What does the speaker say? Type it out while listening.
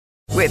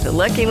With the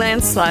Lucky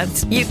Land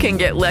Slots, you can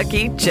get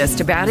lucky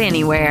just about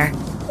anywhere.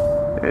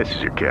 This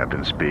is your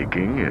captain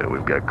speaking.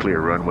 We've got clear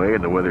runway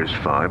and the weather's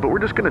fine, but we're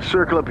just going to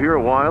circle up here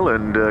a while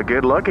and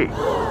get lucky.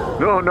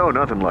 No,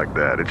 nothing like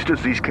that. It's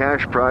just these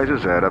cash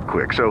prizes add up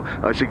quick. So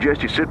I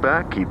suggest you sit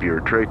back, keep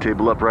your tray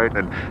table upright,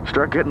 and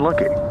start getting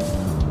lucky.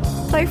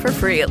 Play for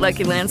free at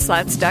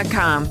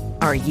LuckyLandSlots.com.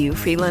 Are you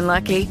feeling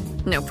lucky?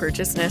 No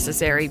purchase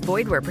necessary.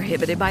 Void where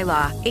prohibited by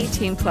law.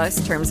 18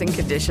 plus terms and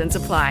conditions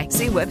apply.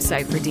 See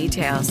website for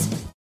details.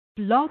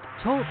 Blog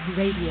Talk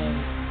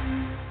Radio.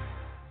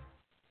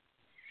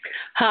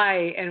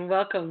 Hi, and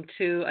welcome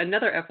to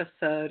another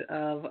episode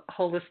of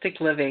Holistic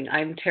Living.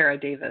 I'm Tara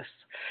Davis.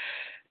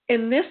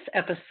 In this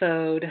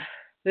episode,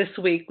 this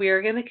week, we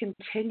are going to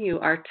continue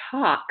our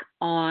talk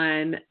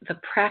on the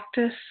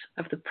practice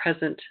of the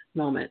present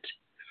moment.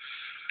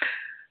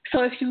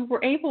 So if you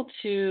were able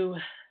to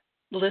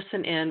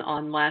listen in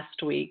on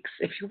last week's,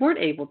 if you weren't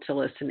able to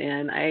listen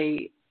in,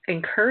 I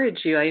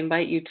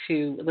invite you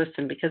to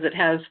listen because it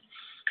has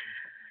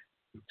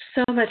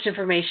so much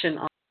information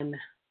on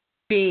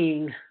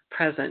being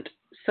present.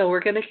 So we're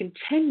going to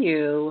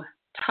continue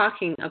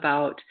talking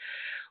about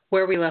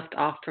where we left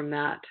off from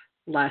that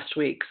last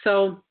week.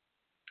 So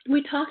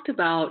we talked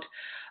about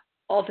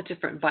all the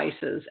different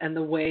vices and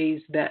the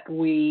ways that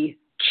we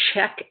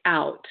check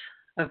out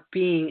of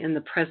being in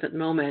the present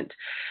moment,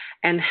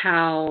 and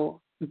how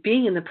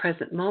being in the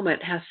present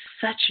moment has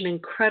such an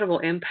incredible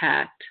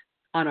impact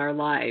on our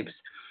lives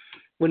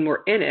when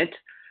we're in it.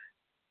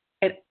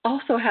 It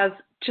also has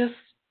just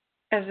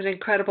as an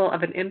incredible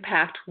of an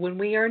impact when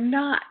we are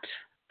not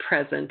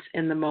present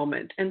in the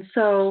moment. And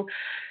so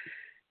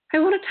I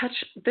want to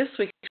touch this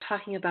week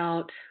talking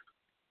about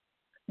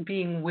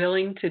being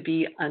willing to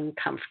be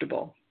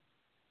uncomfortable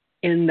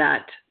in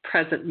that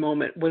present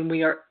moment when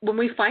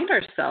we find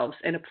ourselves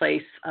in a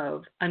place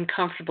of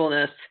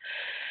uncomfortableness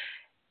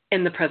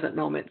in the present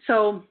moment.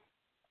 So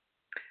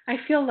I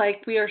feel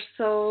like we are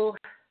so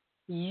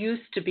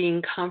used to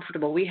being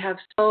comfortable. We have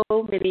so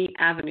many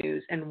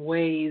avenues and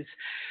ways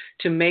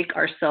to make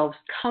ourselves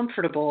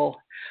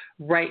comfortable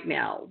right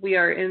now. We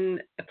are in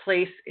a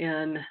place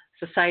in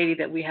society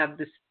that we have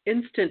this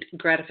instant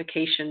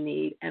gratification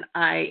need, and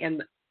I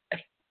am a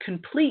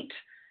complete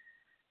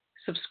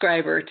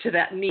subscriber to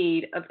that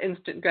need of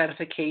instant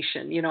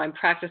gratification. You know, I'm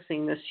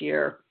practicing this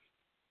year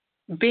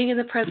being in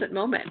the present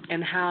moment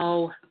and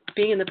how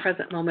being in the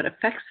present moment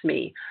affects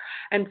me.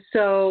 And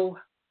so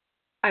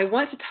I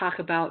want to talk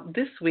about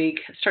this week,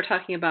 start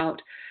talking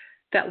about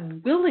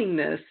that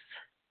willingness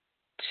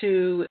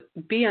to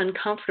be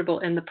uncomfortable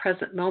in the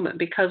present moment,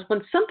 because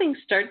when something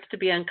starts to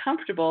be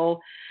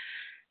uncomfortable,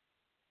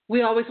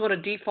 we always want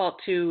to default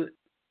to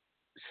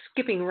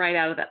skipping right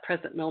out of that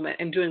present moment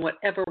and doing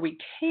whatever we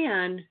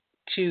can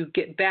to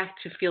get back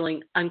to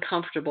feeling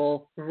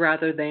uncomfortable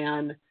rather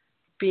than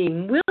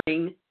being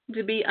willing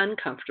to be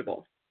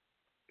uncomfortable.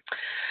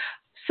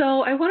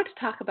 So I wanted to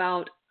talk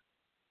about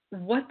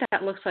what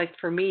that looks like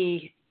for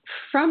me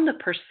from the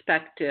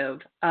perspective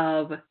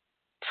of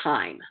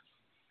time.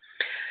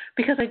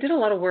 Because I did a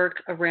lot of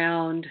work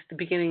around the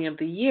beginning of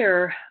the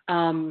year,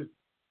 the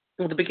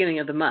beginning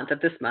of the month, of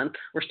this month.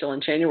 We're still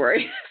in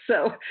January.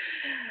 So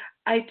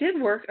I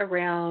did work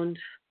around,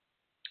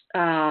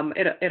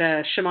 at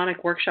a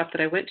shamanic workshop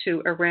that I went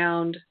to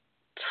around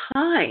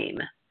time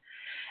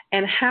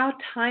and how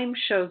time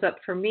shows up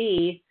for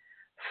me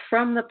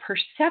from the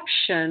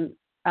perception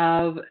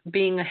of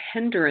being a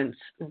hindrance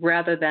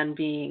rather than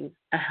being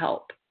a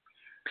help.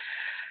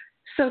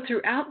 So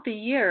throughout the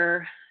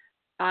year,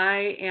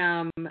 I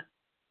am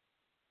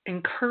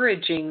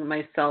encouraging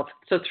myself.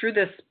 So through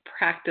this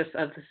practice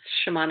of this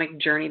shamanic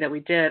journey that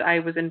we did, I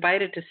was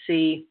invited to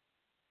see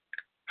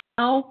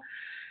how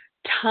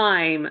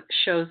time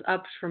shows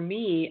up for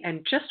me.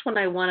 And just when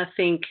I want to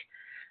think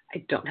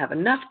I don't have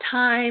enough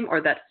time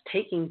or that's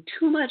taking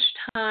too much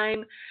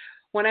time,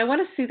 when I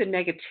want to see the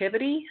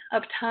negativity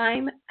of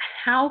time,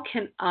 how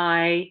can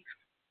I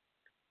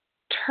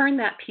turn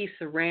that piece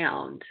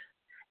around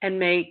and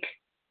make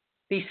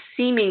the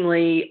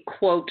seemingly,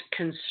 quote,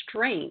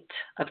 constraint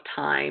of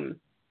time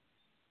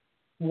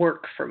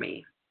work for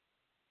me?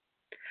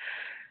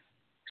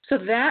 So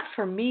that,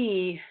 for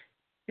me,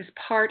 is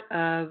part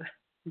of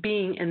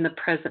being in the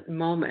present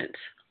moment.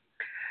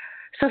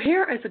 So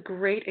here is a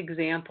great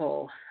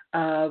example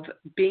of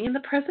being in the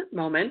present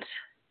moment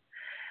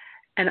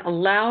and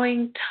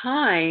allowing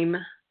time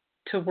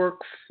to work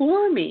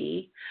for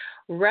me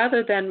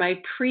rather than my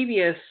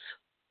previous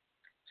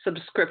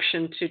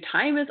subscription to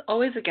time is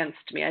always against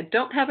me. I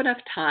don't have enough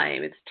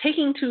time. It's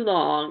taking too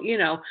long. You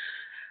know,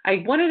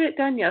 I wanted it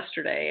done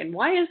yesterday, and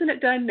why isn't it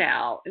done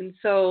now? And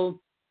so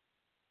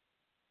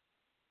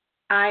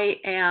I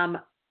am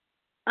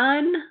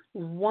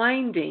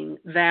unwinding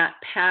that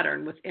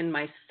pattern within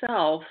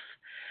myself.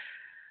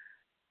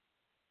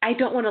 I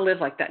don't want to live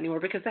like that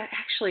anymore because that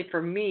actually,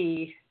 for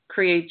me,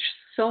 creates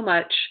so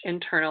much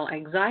internal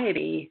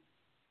anxiety.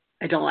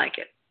 I don't like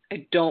it.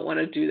 I don't want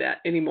to do that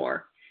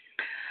anymore.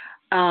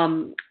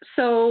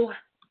 So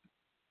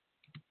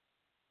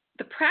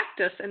the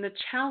practice and the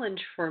challenge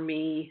for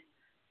me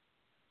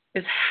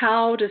is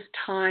how does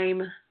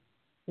time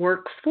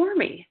work for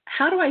me?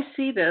 How do I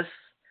see this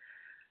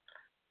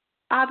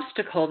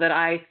obstacle that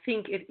I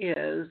think it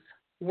is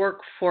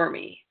work for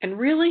me? And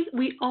really,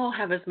 we all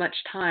have as much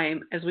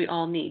time as we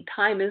all need.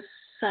 Time is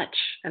such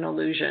an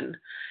illusion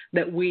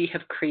that we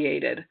have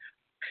created.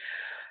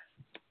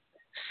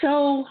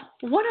 So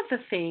one of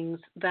the things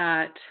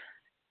that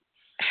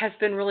has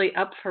been really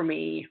up for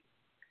me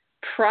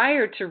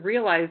prior to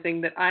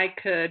realizing that I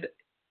could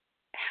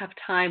have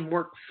time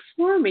work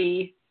for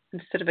me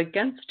instead of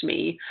against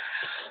me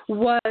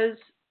was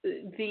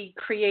the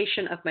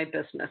creation of my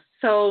business.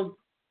 So,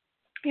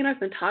 I've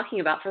been talking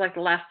about for like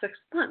the last 6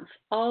 months,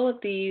 all of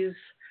these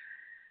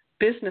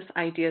business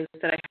ideas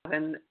that I have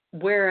and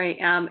where I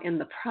am in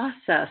the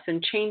process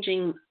and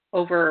changing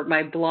over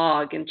my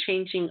blog and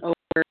changing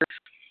over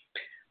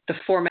the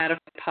format of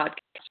the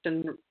podcast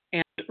and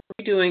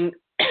redoing,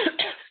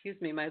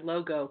 my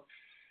logo.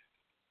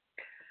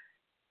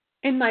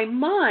 In my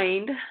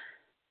mind,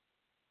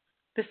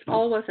 this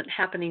all wasn't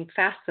happening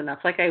fast enough.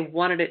 Like I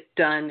wanted it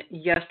done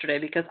yesterday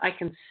because I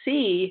can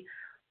see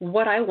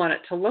what I want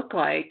it to look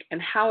like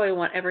and how I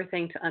want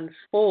everything to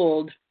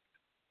unfold.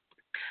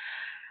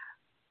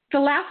 The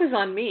laugh is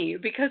on me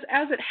because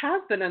as it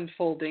has been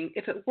unfolding,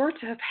 if it were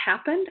to have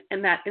happened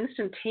in that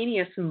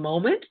instantaneous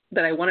moment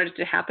that I wanted it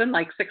to happen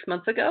like 6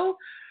 months ago,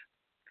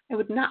 I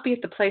would not be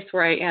at the place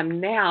where I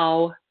am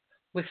now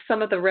with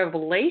some of the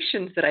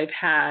revelations that I've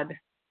had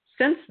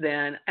since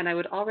then, and I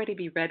would already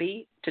be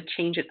ready to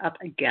change it up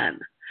again.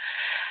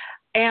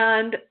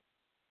 And,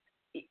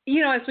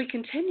 as we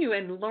continue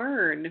and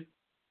learn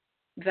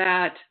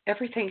that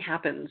everything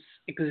happens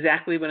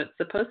exactly when it's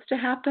supposed to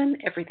happen,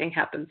 everything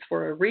happens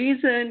for a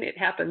reason, it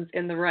happens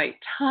in the right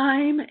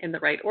time, in the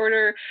right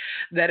order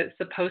that it's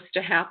supposed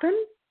to happen,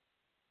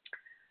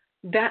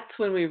 that's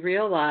when we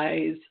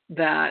realize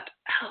that,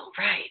 oh,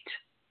 right,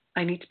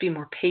 I need to be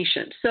more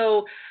patient.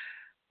 So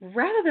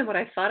rather than what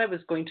I thought I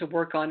was going to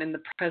work on in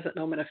the present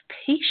moment of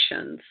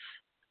patience,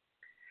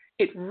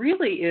 it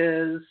really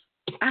is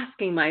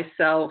asking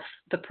myself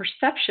the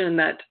perception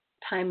that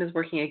time is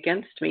working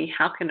against me.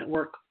 How can it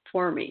work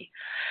for me?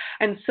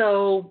 And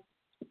so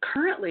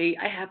currently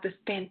I have this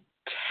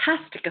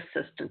fantastic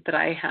assistant that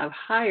I have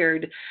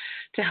hired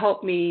to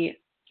help me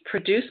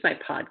produce my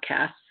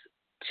podcasts,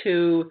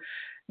 to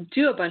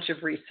do a bunch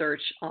of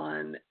research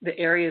on the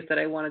areas that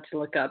I wanted to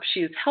look up. She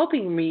is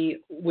helping me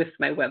with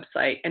my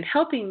website and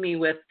helping me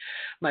with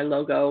my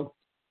logo.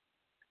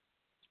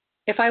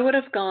 If I would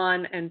have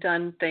gone and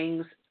done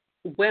things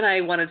when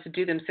I wanted to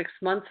do them 6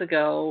 months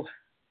ago,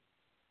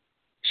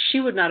 she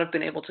would not have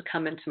been able to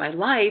come into my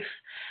life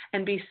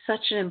and be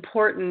such an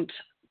important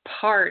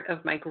part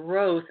of my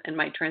growth and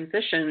my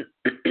transition.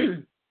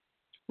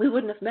 We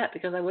wouldn't have met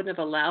because I wouldn't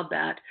have allowed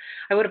that.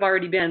 I would have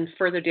already been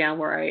further down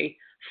where I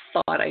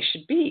thought I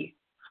should be.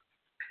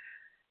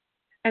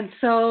 And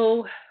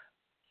so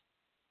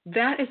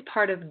that is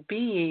part of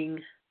being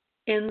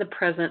in the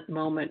present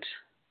moment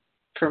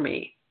for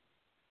me,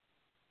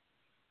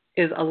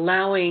 is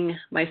allowing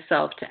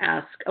myself to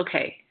ask,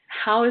 okay,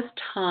 how is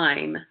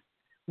time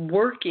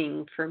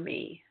working for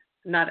me,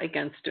 not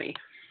against me?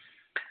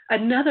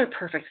 Another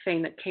perfect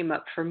thing that came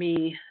up for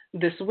me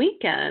this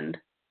weekend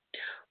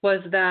was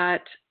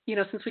that,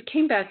 since we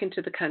came back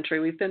into the country,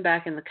 we've been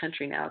back in the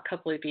country now a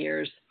couple of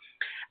years.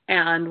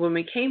 And when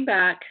we came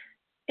back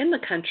in the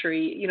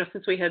country,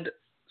 since we had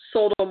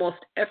sold almost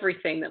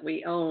everything that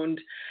we owned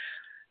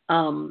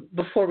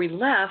before we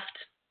left,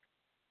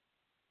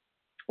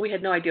 we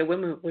had no idea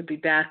when we would be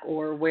back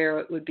or where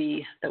it would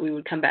be that we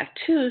would come back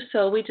to.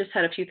 So we just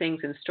had a few things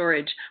in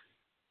storage.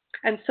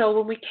 And so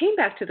when we came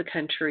back to the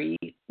country,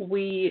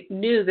 we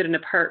knew that an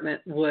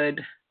apartment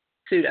would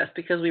suit us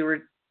because we were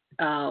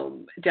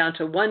down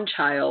to one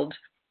child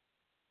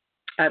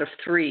out of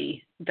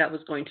 3 that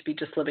was going to be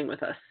just living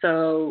with us.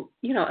 So,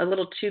 a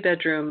little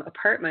 2-bedroom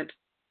apartment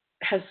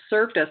has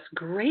served us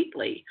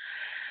greatly.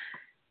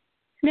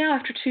 Now,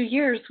 after 2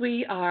 years,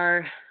 we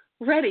are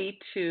ready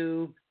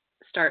to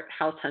start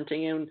house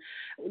hunting, and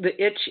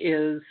the itch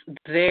is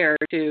there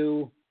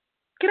to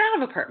get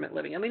out of apartment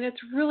living. I mean, it's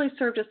really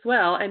served us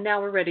well, and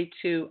now we're ready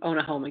to own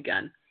a home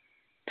again.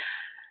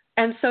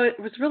 And so it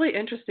was really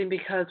interesting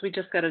because we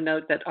just got a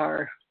note that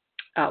our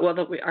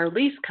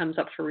lease comes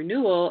up for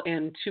renewal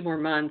in 2 more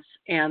months,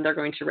 and they're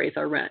going to raise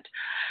our rent.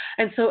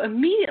 And so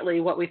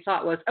immediately what we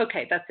thought was,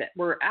 okay, that's it.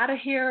 We're out of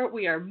here.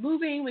 We are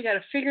moving. We got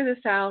to figure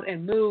this out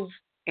and move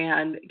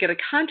and get a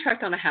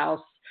contract on a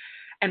house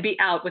and be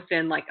out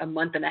within like a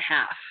month and a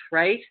half,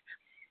 right?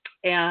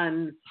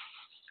 And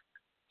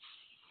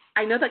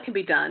I know that can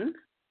be done.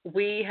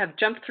 We have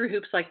jumped through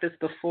hoops like this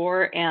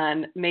before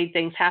and made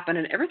things happen,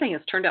 and everything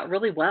has turned out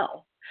really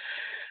well.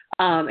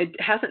 It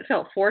hasn't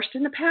felt forced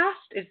in the past.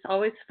 It's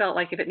always felt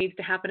like if it needs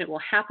to happen, it will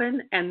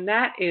happen. And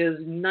that is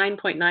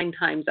 9.9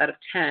 times out of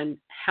 10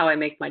 how I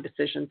make my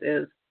decisions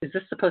is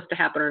this supposed to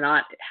happen or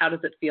not? How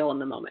does it feel in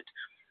the moment?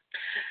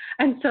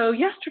 And so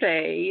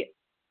yesterday,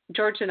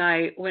 George and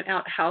I went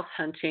out house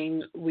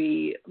hunting.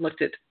 We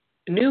looked at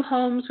new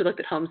homes. We looked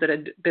at homes that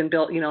had been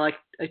built, like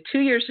 2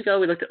 years ago.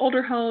 We looked at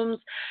older homes.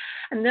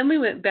 And then we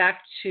went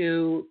back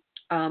to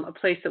a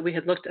place that we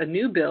had looked, a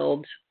new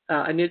build,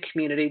 a new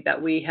community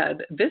that we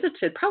had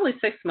visited probably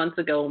 6 months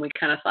ago, and we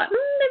kind of thought,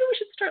 maybe we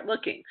should start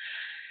looking.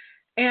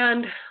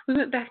 And we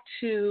went back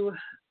to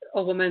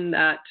a woman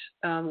that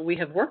we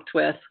have worked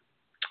with.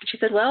 She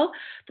said, well,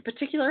 the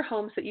particular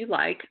homes that you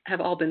like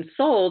have all been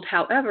sold.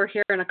 However,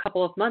 here in a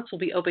couple of months, we'll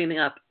be opening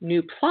up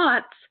new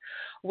plots,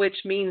 which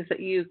means that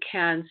you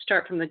can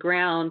start from the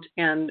ground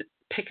and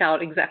pick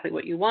out exactly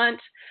what you want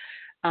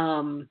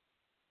on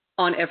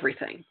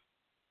everything.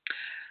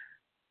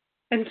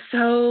 And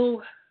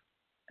so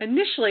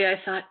initially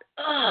I thought,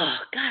 oh,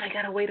 God, I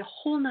got to wait a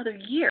whole nother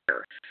year.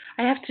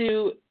 I have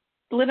to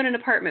live in an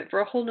apartment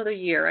for a whole nother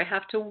year. I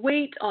have to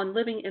wait on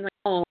living in my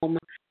home,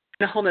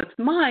 in a home that's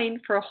mine,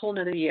 for a whole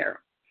nother year.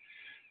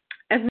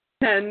 And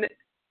then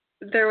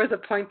there was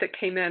a point that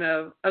came in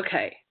of,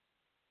 okay,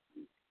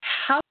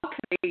 how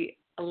can I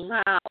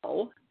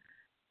allow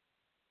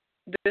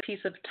this piece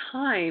of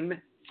time,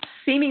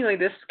 seemingly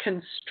this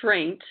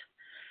constraint,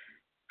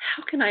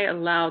 how can I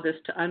allow this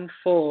to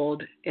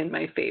unfold in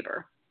my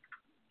favor?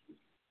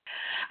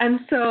 And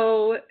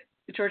so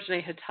George and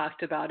I had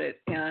talked about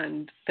it,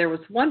 and there was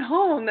one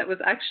home that was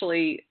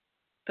actually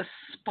the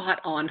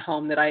spot-on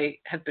home that I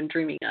have been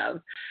dreaming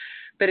of,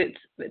 but it's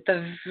at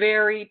the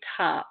very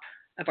top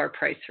of our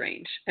price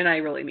range, and I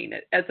really mean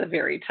it, at the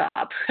very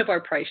top of our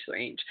price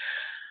range.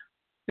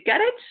 We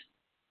get it,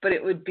 but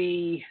it would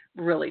be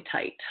really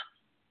tight.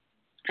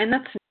 And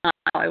that's not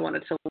how I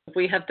wanted to live.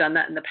 We have done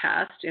that in the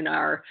past in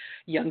our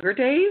younger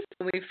days.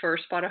 When we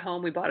first bought a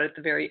home, we bought it at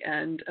the very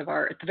end of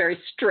at the very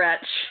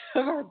stretch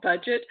of our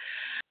budget.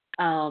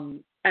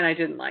 And I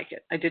didn't like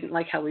it. I didn't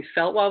like how we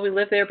felt while we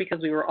lived there because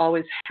we were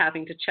always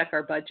having to check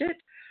our budget.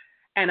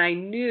 And I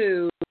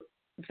knew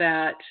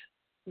that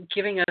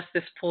giving us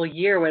this full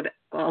year would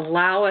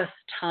allow us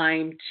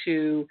time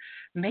to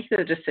make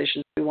the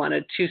decisions we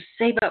wanted, to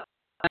save up,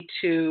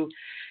 to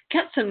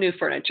get some new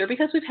furniture,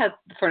 because we've had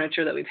the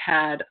furniture that we've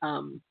had,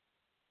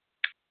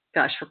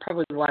 for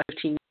probably the last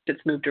 15 years,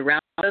 it's moved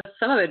around with us.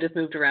 Some of it has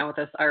moved around with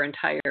us our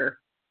entire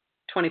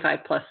 25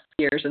 plus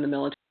years in the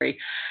military.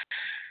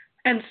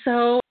 And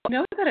so I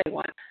know that I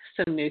want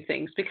some new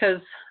things because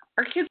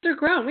our kids are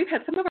grown. We've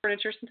had some of our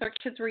furniture since our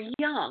kids were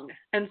young.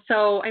 And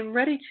so I'm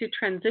ready to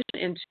transition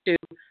into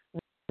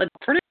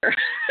furniture,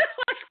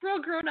 like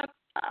real grown up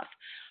stuff.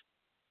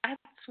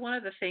 That's one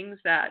of the things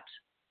that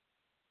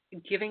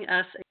giving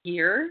us a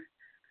year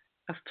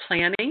of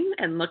planning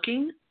and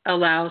looking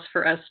allows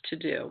for us to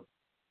do.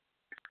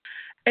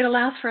 It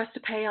allows for us to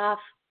pay off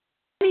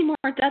any more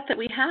debt that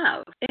we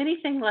have,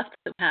 anything left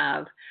that we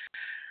have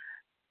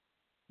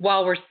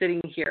while we're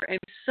sitting here. And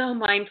so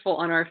mindful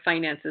on our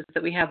finances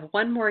that we have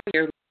one more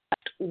year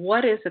left.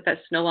 What is it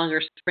that's no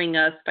longer serving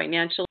us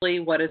financially?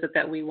 What is it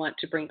that we want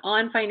to bring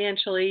on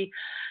financially?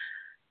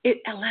 It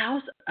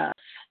allows us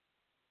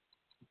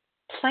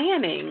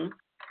planning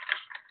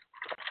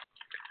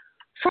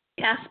from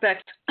the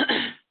aspect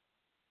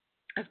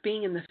of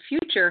being in the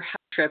future house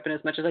trip, and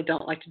as much as I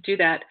don't like to do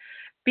that,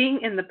 being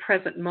in the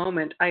present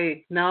moment, I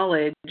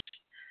acknowledge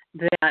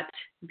that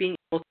being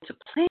able to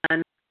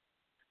plan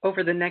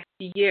over the next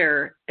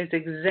year is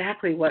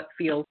exactly what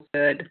feels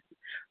good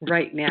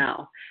right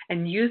now.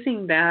 And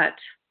using that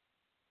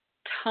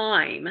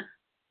time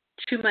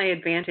to my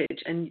advantage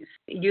and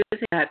using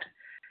that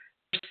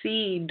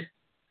perceived,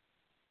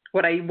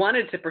 what I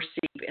wanted to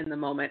perceive in the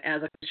moment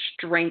as a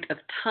constraint of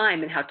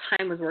time and how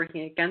time was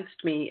working against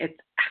me, it's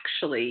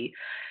actually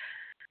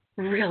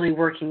really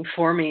working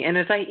for me. And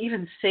as I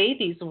even say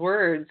these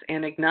words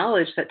and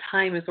acknowledge that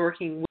time is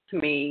working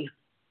with me,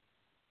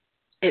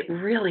 it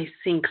really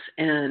sinks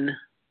in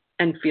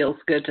and feels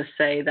good to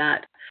say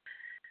that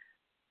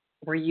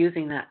we're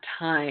using that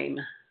time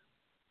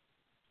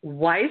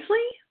wisely.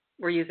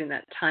 We're using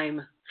that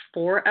time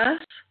for us.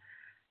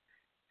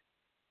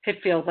 It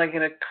feels like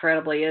an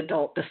incredibly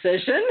adult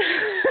decision.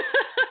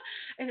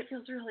 And it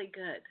feels really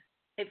good.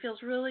 It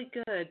feels really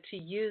good to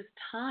use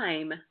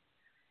time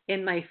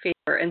in my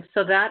favor. And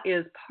so that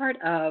is part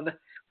of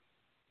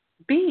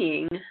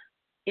being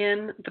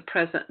in the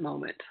present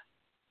moment.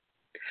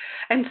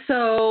 And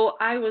so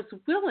I was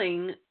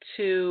willing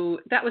to,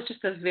 that was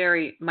just a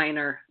very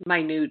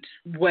minute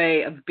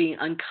way of being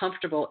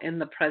uncomfortable in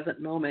the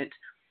present moment.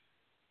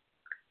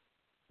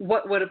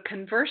 What would have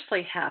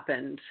conversely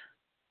happened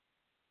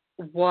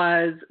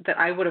was that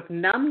I would have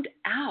numbed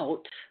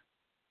out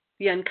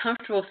the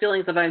uncomfortable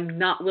feelings of I'm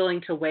not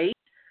willing to wait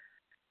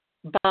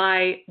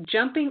by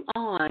jumping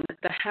on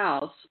the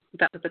house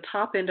that was at the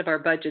top end of our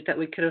budget that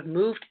we could have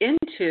moved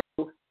into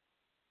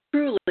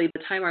truly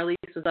the time our lease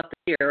was up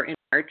here in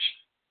March.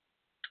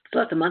 So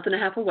that's a month and a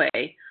half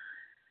away.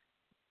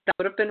 That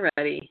would have been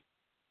ready.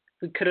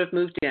 We could have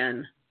moved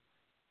in.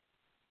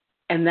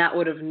 And that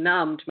would have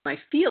numbed my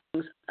feelings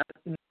of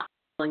not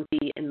willing to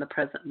be in the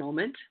present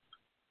moment.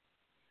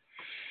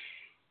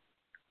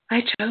 I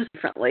chose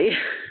differently.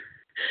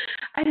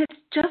 And it's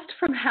just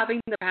from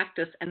having the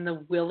practice and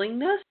the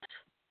willingness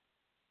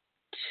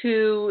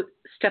to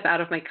step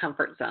out of my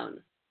comfort zone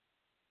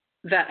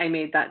that I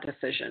made that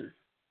decision.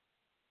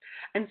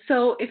 And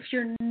so if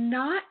you're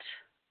not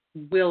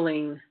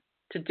willing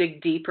to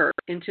dig deeper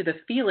into the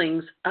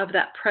feelings of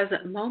that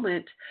present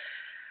moment,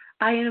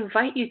 I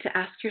invite you to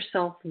ask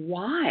yourself,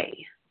 why?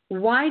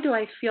 Why do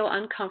I feel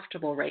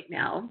uncomfortable right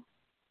now?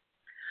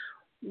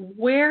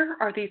 Where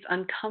are these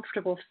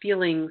uncomfortable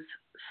feelings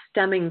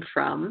stemming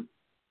from?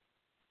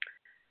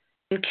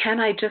 And can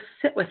I just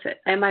sit with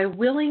it? Am I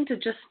willing to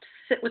just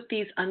sit with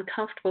these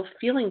uncomfortable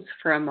feelings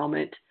for a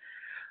moment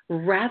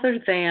rather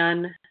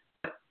than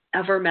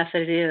whatever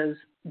method it is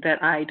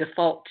that I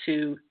default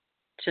to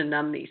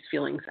numb these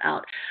feelings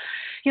out?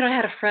 I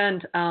had a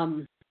friend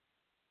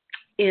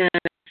in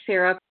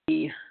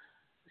therapy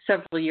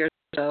several years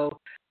ago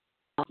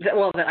that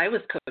I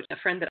was coaching, a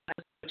friend that I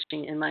was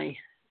coaching in my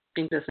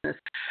business.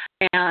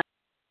 And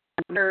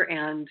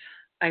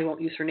I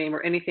won't use her name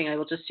or anything. I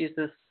will just use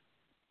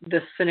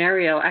this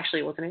scenario. Actually,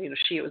 it wasn't even a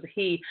she, it was a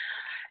he.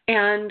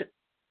 And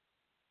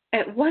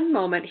at one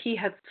moment, he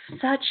had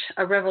such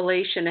a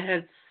revelation, it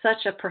had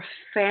such a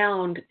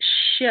profound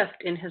shift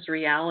in his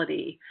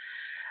reality.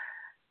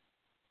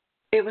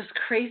 It was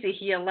crazy.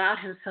 He allowed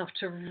himself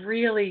to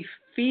really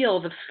feel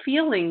the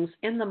feelings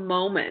in the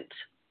moment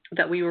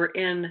that we were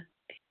in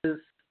his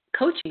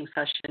coaching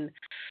session,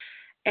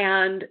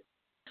 and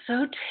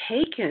so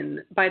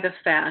taken by the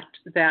fact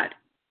that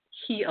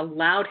he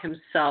allowed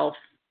himself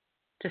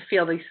to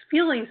feel these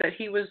feelings that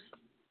he was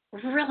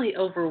really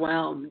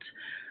overwhelmed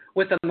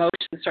with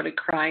emotion, started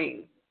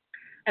crying,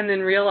 and then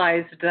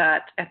realized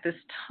that at this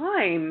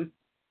time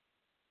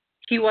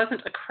he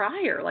wasn't a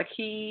crier. Like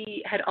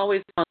he had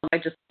always gone, I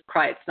just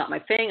cry. It's not my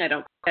thing. I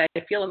don't cry.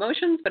 I feel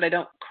emotions, but I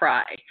don't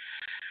cry.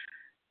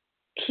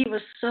 He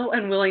was so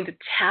unwilling to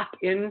tap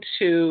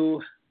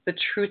into the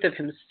truth of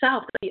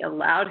himself that he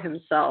allowed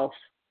himself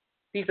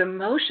these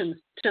emotions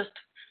to just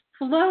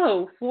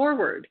flow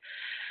forward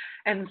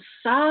and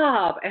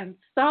sob and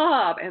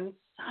sob and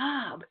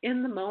sob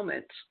in the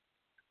moment.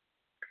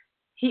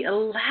 He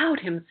allowed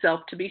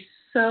himself to be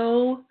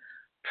so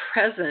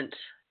present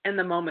in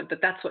the moment that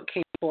that's what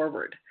came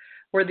forward,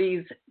 were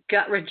these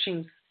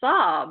gut-wrenching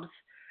sobs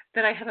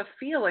that I have a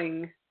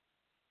feeling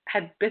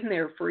had been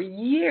there for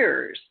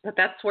years, that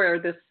that's where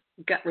this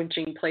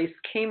gut-wrenching place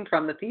came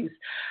from, that these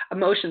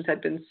emotions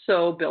had been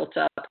so built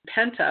up,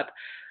 pent up.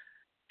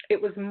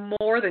 It was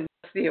more than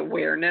just the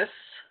awareness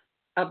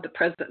of the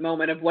present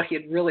moment of what he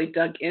had really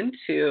dug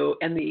into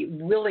and the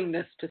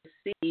willingness to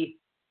see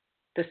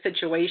the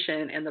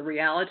situation and the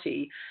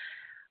reality.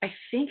 I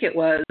think it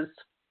was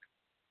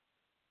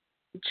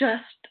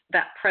just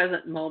that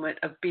present moment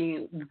of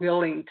being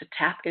willing to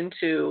tap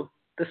into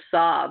the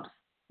sobs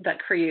that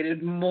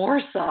created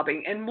more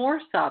sobbing and more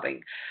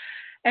sobbing.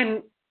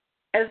 And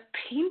as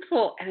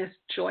painful and as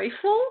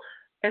joyful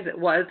as it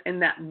was in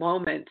that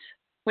moment,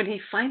 when he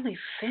finally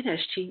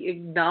finished, he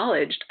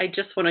acknowledged, I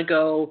just want to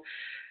go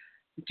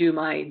do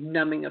my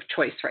numbing of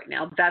choice right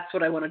now. That's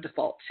what I want to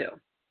default to.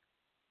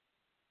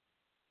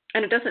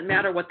 And it doesn't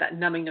matter what that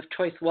numbing of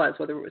choice was,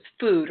 whether it was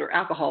food or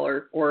alcohol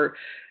or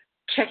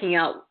checking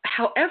out,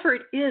 however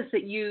it is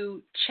that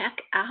you check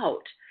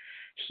out.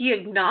 He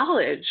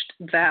acknowledged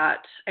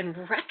that and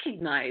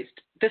recognized,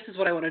 this is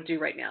what I want to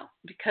do right now,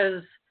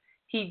 because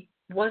he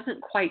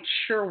wasn't quite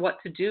sure what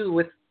to do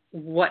with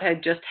what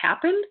had just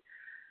happened.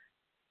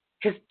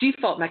 His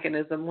default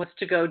mechanism was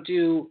to go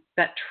do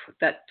that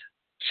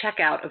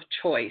checkout of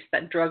choice,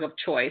 that drug of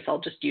choice. I'll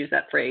just use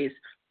that phrase,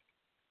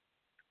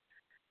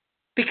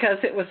 because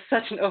it was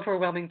such an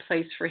overwhelming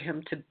place for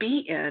him to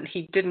be in.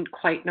 He didn't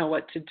quite know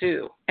what to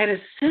do. And as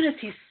soon as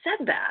he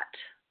said that,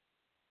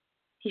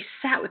 he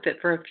sat with it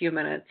for a few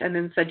minutes and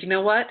then said, you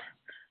know what?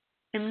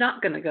 I'm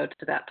not going to go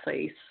to that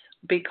place,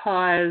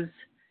 because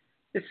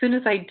as soon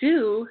as I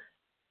do,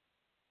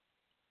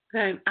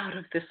 then I'm out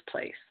of this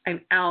place.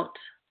 I'm out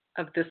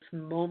of this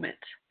moment.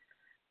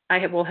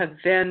 I will have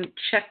then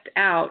checked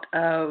out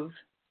of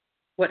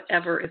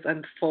whatever is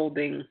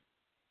unfolding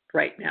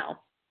right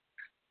now.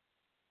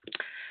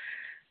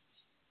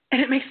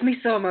 And it makes me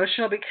so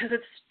emotional, because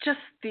it's just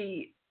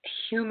the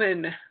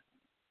human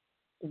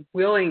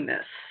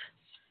willingness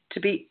to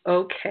be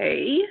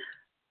okay,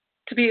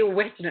 to be a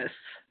witness.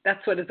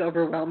 That's what is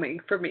overwhelming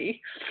for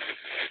me,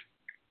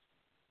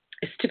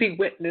 is to be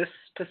witness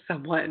to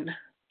someone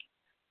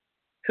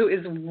who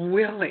is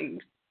willing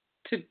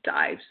to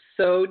dive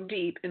so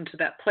deep into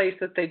that place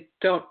that they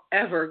don't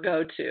ever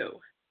go to,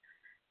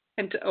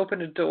 and to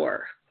open a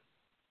door.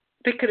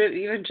 They could have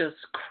even just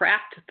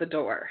cracked the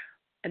door,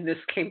 and this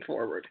came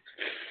forward.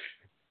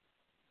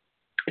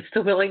 It's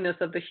the willingness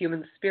of the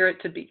human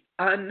spirit to be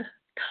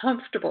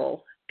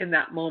uncomfortable in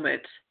that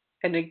moment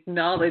and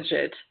acknowledge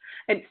it,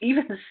 and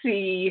even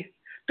see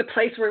the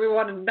place where we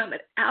want to numb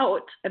it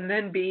out, and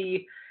then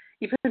be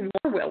even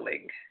more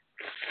willing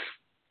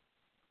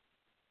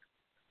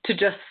to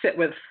just sit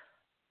with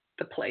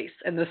the place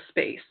and the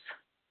space.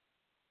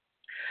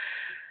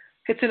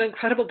 It's an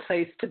incredible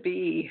place to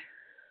be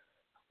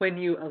when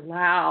you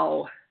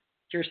allow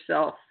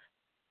yourself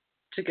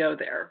to go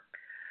there.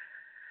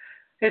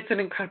 It's an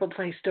incredible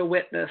place to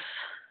witness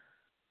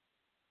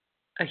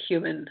a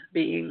human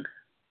being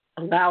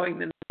allowing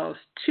themselves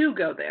to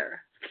go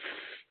there.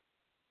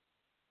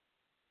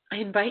 I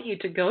invite you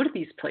to go to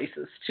these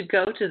places, to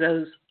go to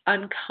those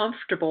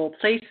uncomfortable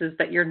places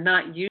that you're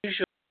not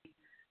usually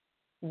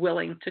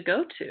willing to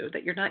go to,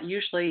 that you're not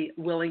usually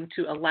willing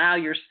to allow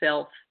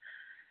yourself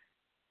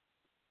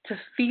to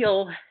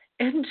feel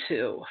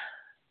into,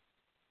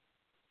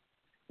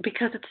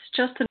 because it's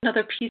just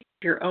another piece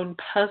of your own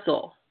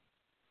puzzle.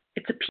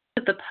 It's a piece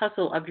of the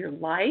puzzle of your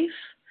life,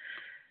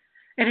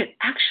 and it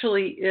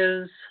actually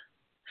is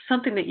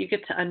something that you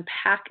get to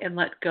unpack and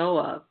let go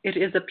of. It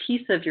is a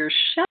piece of your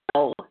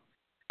shell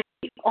that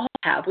we all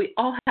have. We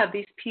all have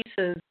these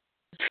pieces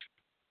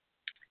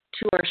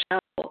to our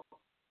shell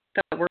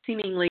that we're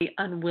seemingly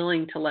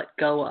unwilling to let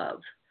go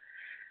of.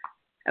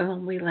 And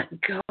when we let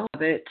go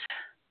of it,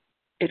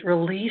 it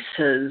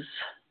releases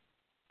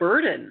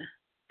burden,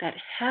 that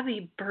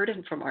heavy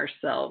burden from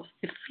ourselves.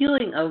 The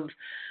feeling of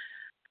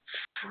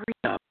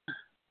freedom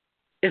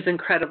is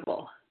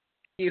incredible,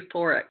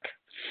 euphoric.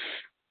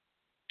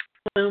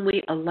 When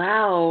we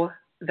allow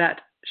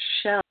that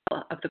shell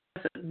of the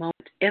present moment,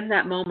 in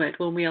that moment,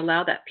 when we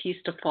allow that piece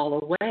to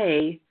fall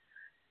away,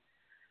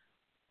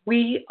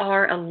 we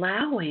are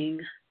allowing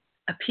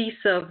a piece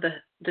of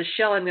the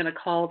shell I'm going to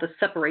call the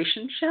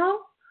separation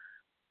shell.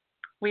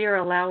 We are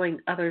allowing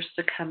others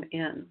to come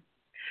in.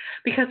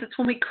 Because it's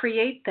when we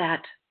create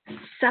that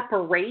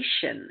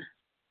separation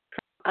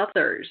from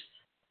others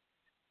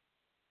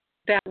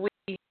that we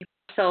put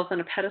ourselves on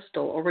a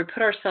pedestal, or we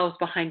put ourselves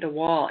behind a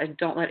wall and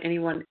don't let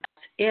anyone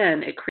else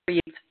in. It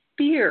creates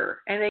fear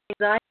and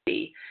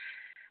anxiety,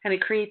 and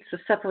it creates the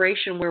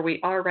separation where we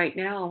are right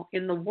now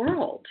in the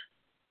world.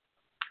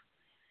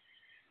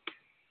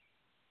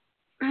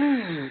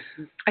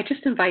 I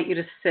just invite you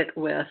to sit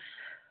with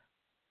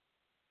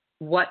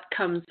what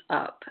comes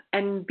up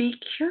and be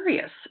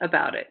curious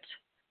about it.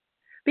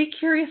 Be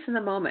curious in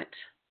the moment.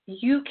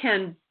 You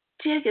can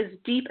dig as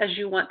deep as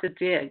you want to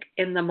dig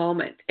in the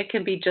moment. It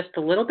can be just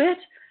a little bit.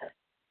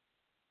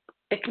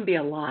 It can be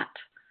a lot.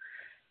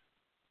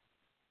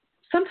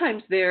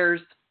 Sometimes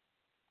there's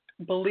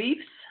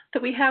beliefs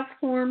that we have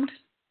formed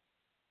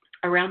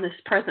around this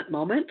present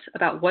moment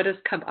about what has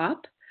come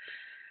up.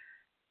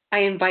 I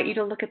invite you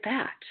to look at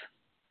that.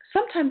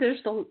 Sometimes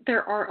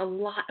there are a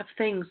lot of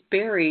things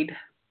buried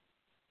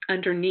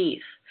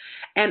underneath.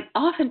 And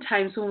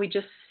oftentimes when we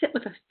just sit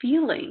with a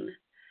feeling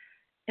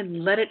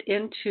and let it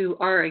into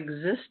our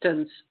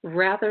existence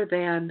rather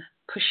than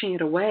pushing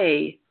it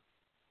away,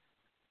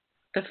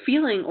 the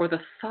feeling or the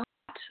thought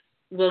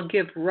will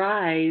give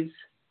rise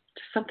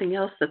to something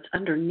else that's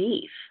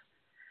underneath.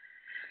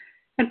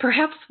 And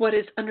perhaps what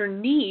is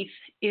underneath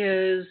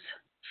is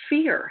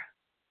fear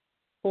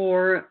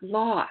or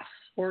loss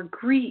or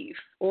grief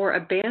or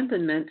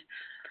abandonment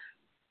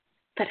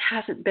that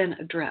hasn't been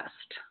addressed.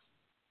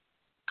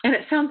 And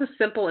it sounds as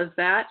simple as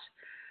that,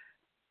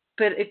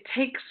 but it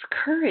takes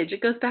courage.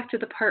 It goes back to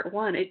the part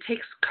one. It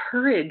takes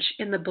courage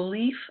in the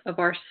belief of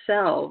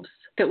ourselves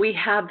that we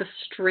have the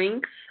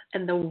strength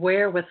and the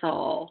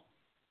wherewithal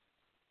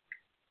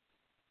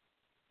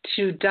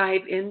to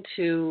dive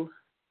into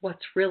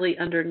what's really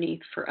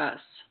underneath for us.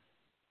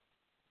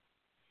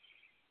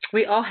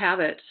 We all have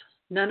it.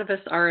 None of us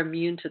are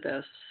immune to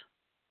this.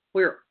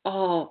 We're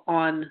all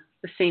on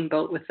the same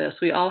boat with this.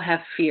 We all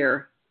have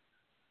fear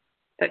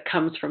that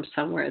comes from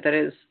somewhere that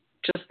is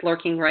just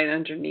lurking right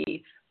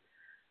underneath.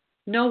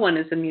 No one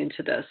is immune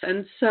to this.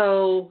 And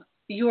so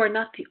you are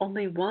not the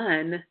only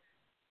one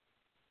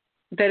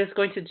that is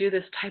going to do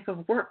this type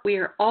of work. We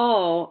are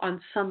all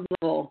on some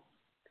level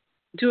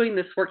doing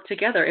this work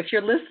together. If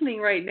you're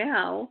listening right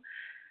now,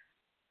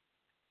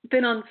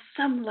 then on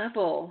some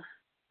level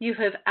you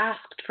have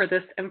asked for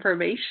this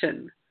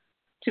information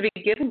to be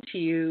given to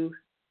you.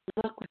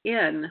 Look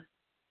within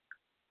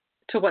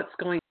to what's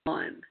going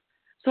on.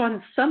 So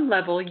on some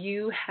level,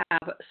 you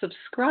have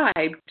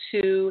subscribed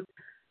to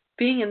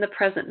being in the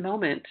present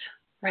moment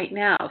right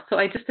now. So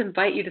I just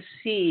invite you to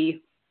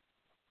see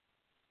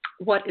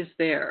what is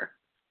there.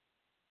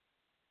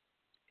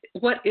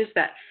 What is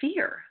that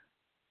fear?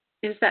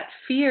 Is that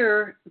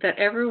fear that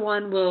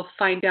everyone will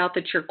find out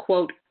that you're,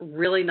 quote,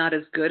 really not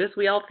as good as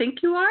we all think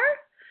you are?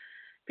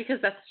 Because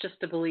that's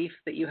just a belief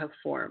that you have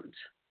formed.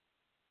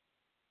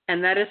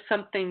 And that is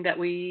something that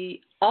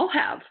we all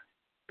have.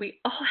 We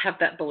all have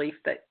that belief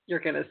that you're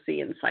going to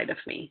see inside of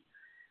me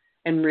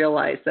and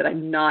realize that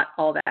I'm not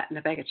all that in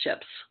a bag of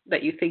chips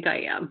that you think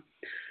I am.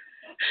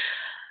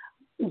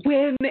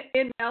 When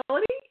in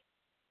reality,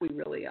 we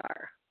really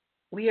are.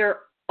 We are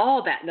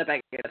all that in a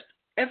bag of chips.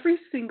 Every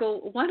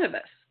single one of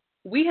us.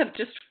 We have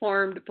just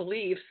formed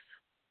beliefs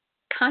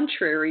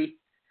contrary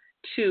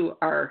to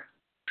our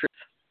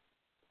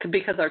truth.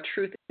 Because our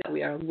truth is that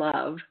we are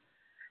love,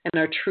 and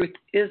our truth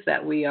is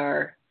that we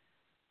are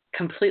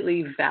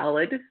completely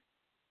valid,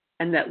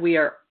 and that we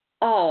are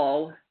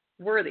all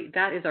worthy.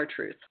 That is our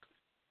truth.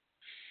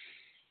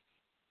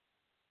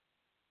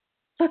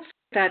 Let's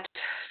that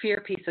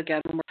fear piece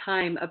again one more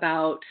time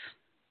about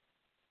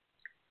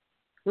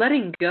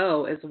letting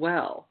go as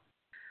well,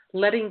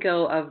 letting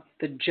go of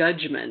the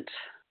judgment,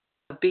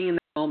 of being in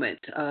the moment,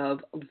 of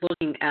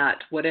looking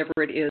at whatever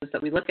it is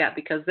that we look at,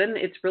 because then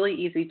it's really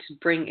easy to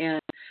bring in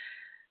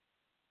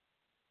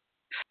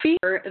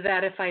fear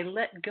that if I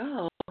let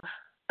go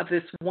of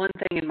this one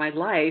thing in my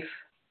life,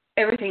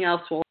 everything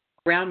else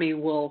around me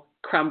will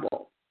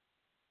crumble.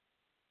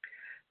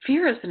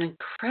 Fear is an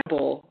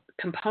incredible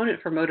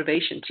component for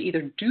motivation to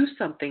either do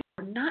something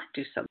or not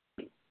do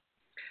something.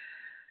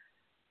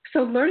 So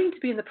learning to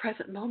be in the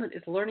present moment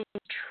is learning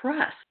to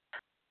trust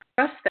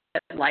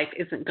that life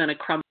isn't going to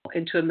crumble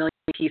into a million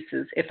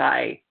pieces if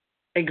I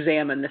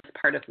examine this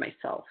part of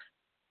myself.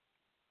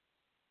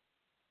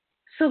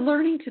 So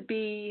learning to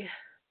be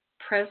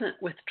present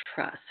with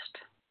trust.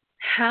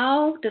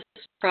 How does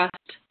trust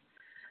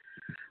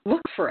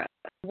look for us?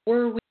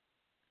 Were we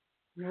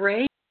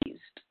raised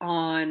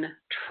on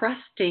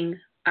trusting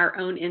our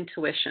own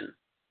intuition?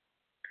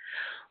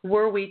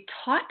 Were we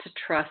taught to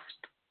trust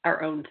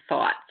our own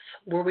thoughts?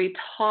 Were we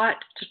taught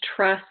to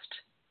trust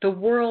the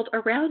world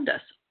around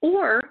us?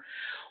 Or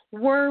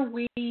were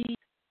we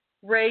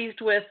raised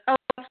with, oh,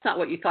 that's not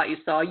what you thought you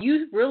saw.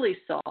 You really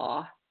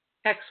saw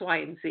X, Y,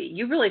 and Z.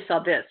 You really saw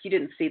this. You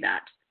didn't see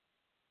that.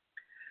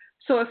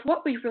 So if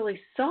what we really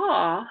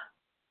saw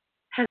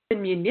has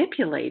been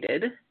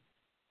manipulated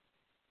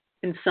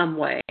in some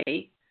way,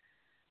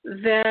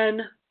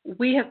 then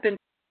we have been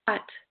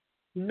taught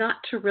not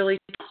to really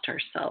trust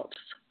ourselves.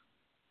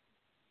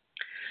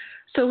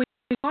 So we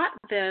taught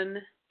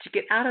then to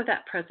get out of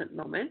that present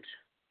moment.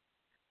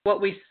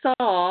 What we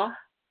saw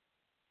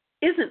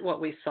isn't what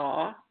we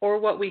saw, or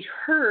what we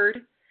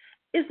heard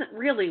isn't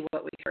really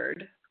what we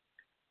heard.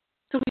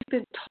 So we've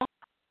been taught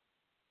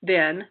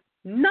then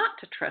not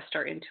to trust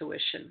our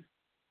intuition.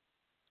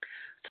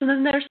 So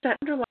then there's that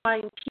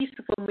underlying piece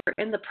of when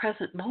we're in the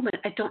present moment,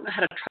 I don't know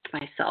how to trust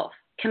myself.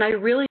 Can I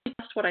really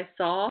trust what I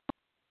saw?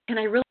 Can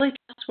I really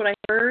trust what I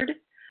heard?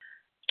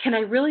 Can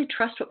I really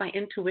trust what my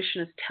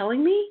intuition is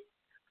telling me?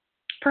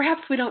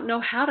 Perhaps we don't know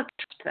how to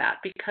trust that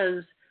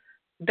because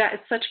that is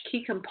such a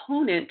key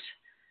component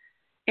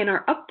in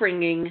our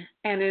upbringing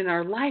and in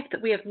our life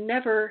that we have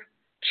never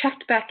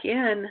checked back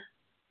in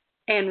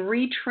and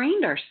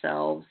retrained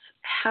ourselves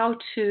how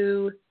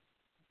to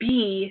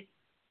be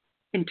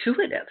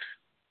intuitive.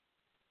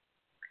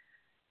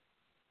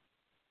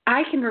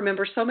 I can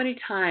remember so many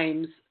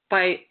times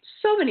by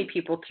so many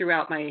people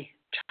throughout my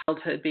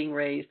childhood being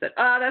raised that,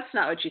 that's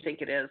not what you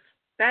think it is.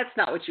 That's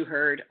not what you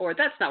heard, or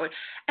that's not what,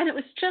 and it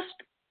was just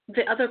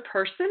the other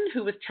person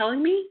who was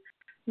telling me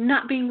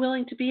not being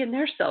willing to be in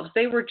their selves.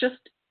 They were just,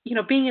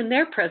 being in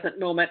their present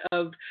moment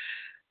of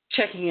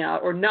checking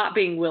out or not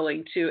being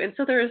willing to. And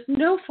so there is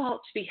no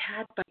fault to be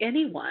had by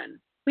anyone.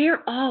 We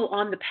are all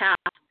on the path,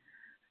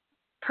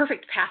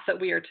 perfect path that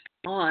we are to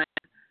be on.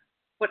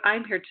 What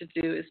I'm here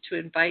to do is to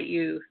invite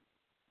you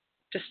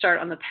to start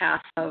on the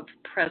path of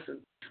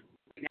presence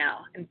now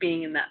and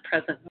being in that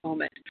present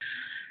moment.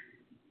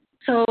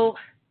 So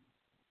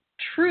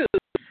truth,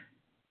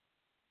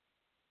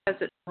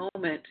 present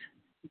moment,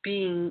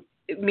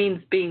 it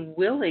means being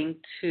willing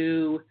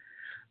to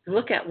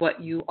look at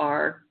what you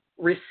are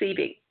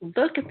receiving.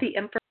 Look at the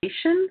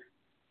information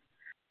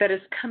that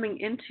is coming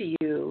into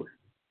you,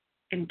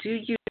 and do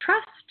you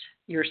trust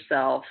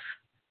yourself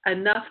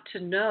enough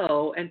to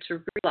know and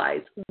to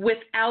realize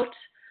without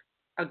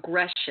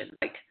aggression?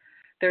 Like,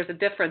 there's a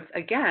difference,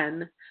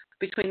 again,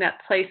 between that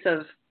place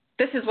of,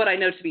 this is what I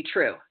know to be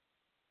true,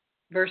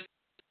 versus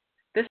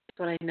this is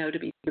what I know to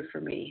be true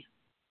for me.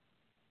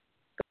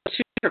 Those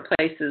two different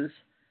places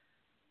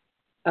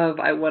of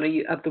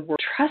the word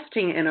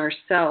trusting in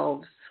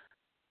ourselves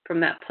from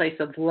that place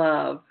of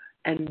love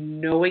and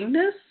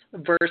knowingness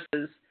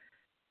versus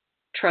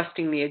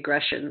trusting the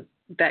aggression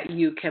that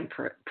you can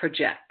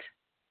project.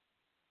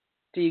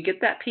 Do you get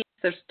that piece?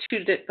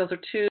 Those are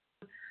two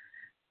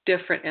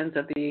different ends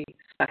of the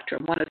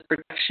spectrum. One is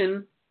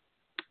projection,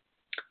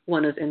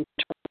 one is internal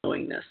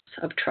knowingness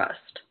of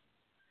trust.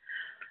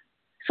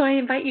 So I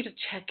invite you to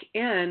check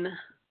in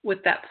with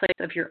that place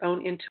of your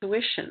own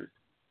intuition.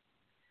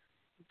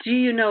 Do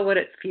you know what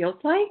it feels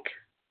like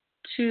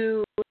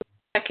to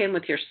check in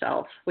with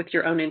yourself, with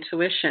your own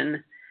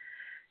intuition?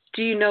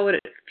 Do you know what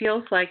it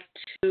feels like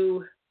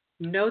to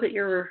know that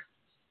you're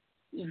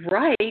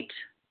right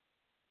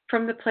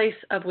from the place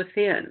of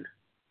within,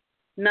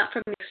 not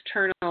from the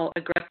external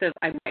aggressive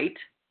I might,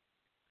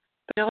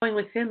 but knowing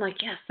within, like,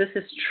 yes, this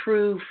is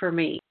true for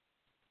me.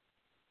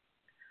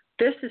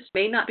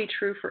 May not be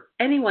true for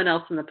anyone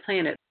else on the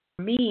planet.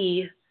 For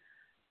me,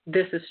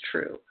 this is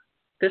true.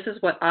 This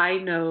is what I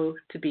know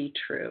to be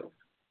true.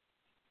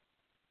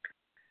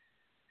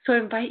 So I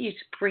invite you to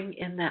bring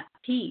in that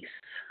piece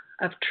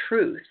of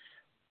truth.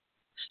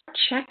 Start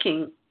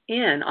checking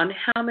in on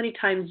how many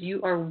times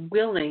you are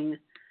willing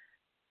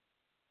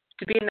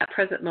to be in that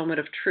present moment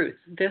of truth.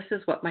 This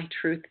is what my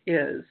truth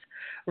is.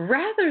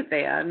 Rather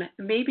than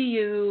maybe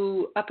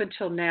you, up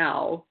until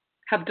now,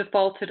 have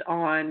defaulted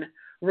on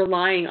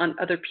relying on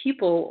other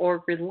people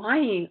or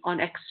relying on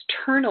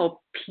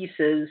external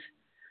pieces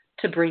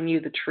to bring you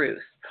the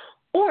truth.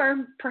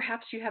 Or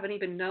perhaps you haven't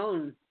even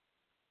known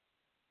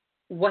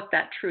what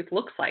that truth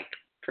looks like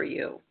for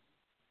you.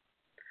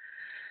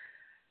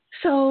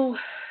 So,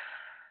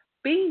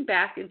 being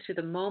back into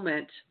the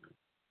moment,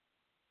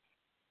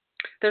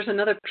 there's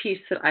another piece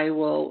that I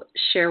will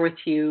share with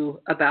you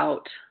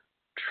about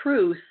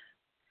truth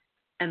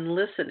and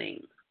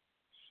listening.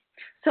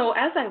 So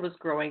as I was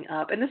growing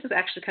up, and this is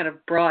actually kind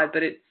of broad,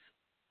 but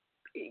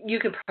you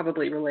can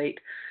probably relate.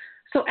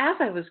 So as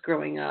I was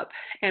growing up,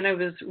 and I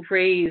was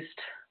raised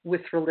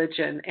with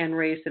religion and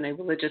raised in a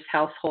religious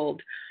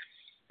household,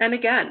 and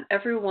again,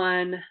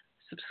 everyone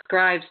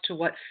subscribes to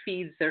what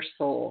feeds their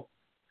soul.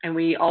 And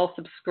we all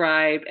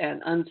subscribe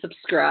and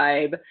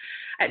unsubscribe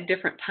at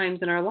different times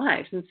in our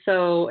lives. And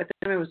so at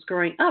the time I was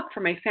growing up,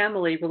 for my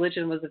family,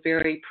 religion was a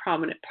very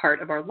prominent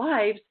part of our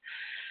lives.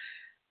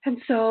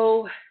 And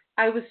so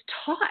I was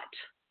taught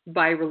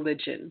by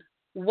religion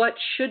what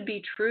should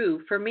be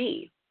true for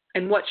me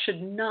and what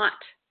should not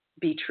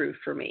be true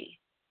for me.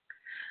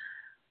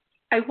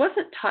 I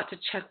wasn't taught to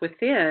check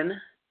within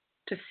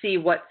to see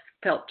what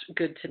felt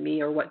good to me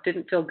or what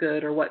didn't feel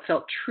good or what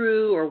felt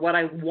true or what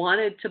I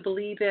wanted to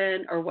believe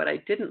in or what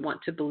I didn't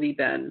want to believe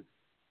in.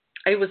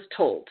 I was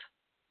told.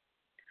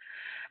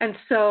 And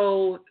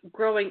so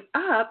growing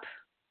up,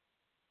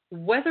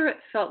 whether it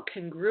felt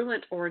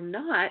congruent or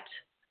not,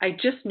 I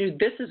just knew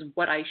this is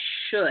what I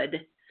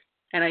should.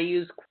 And I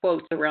use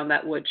quotes around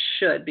that word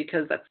should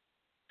because that's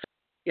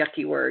a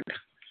yucky word.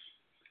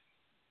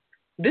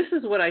 This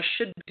is what I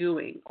should be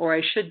doing or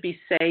I should be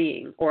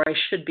saying or I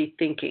should be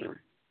thinking,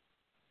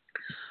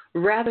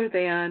 rather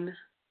than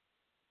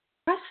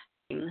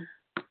trusting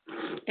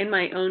in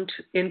my own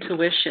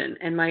intuition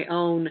and my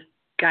own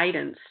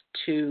guidance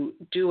to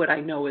do what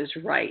I know is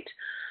right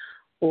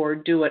or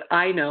do what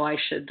I know I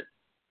should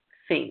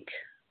think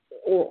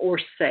or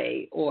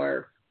say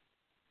or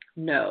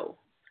know.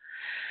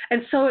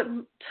 And so it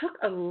took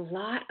a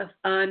lot of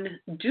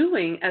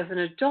undoing as an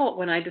adult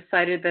when I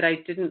decided that I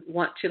didn't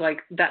want to, like,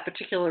 that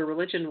particular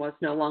religion was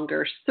no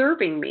longer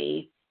serving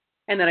me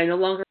and that I no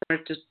longer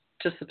wanted to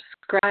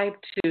subscribe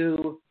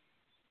to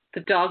the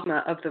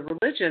dogma of the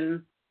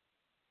religion,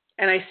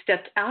 and I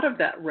stepped out of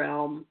that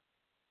realm.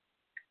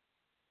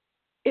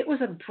 It was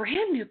a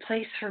brand new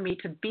place for me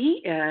to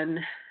be in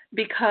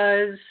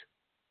because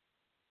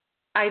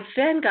I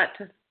then got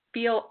to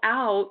feel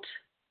out,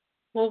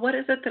 well, what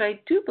is it that I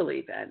do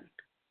believe in?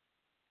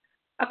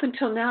 Up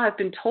until now, I've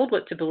been told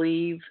what to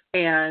believe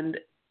and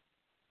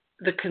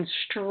the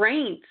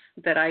constraints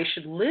that I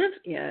should live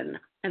in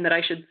and that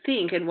I should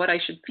think and what I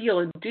should feel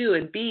and do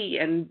and be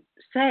and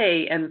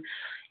say and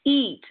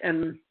eat.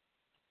 And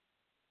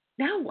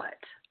now what?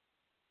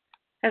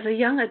 As a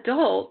young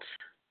adult,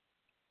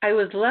 I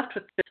was left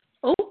with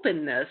this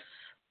openness,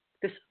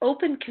 this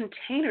open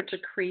container to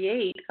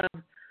create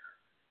of,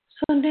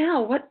 so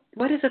now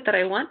what is it that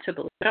I want to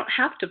believe? I don't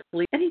have to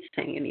believe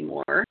anything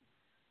anymore.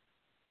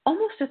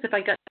 Almost as if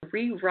I got to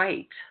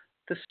rewrite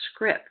the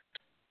script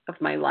of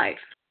my life.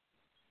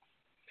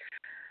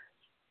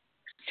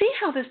 See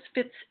how this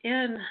fits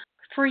in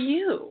for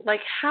you.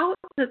 Like, how is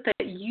it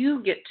that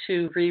you get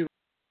to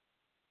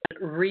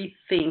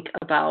rethink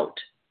about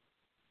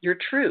your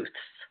truths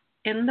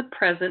in the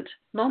present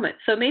moment?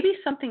 So maybe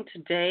something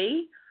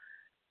today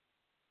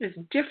is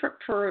different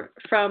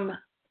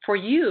for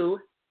you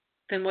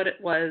than what it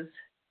was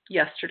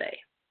yesterday.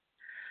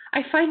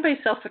 I find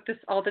myself with this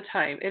all the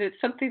time, and it's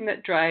something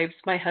that drives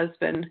my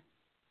husband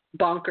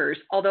bonkers.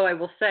 Although I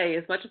will say,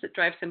 as much as it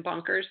drives him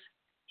bonkers,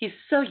 he's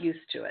so used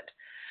to it.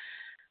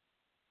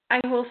 I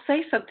will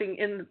say something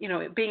in,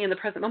 being in the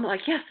present moment,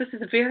 like, yes, this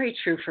is very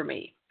true for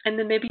me. And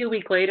then maybe a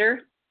week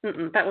later,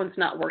 that one's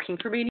not working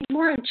for me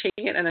anymore. I'm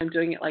changing it and I'm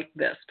doing it like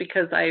this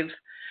because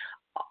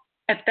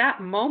at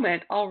that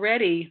moment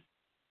already,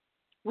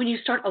 when you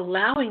start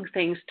allowing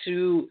things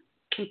to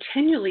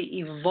continually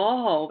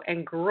evolve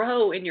and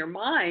grow in your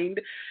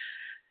mind,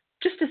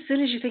 just as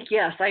soon as you think,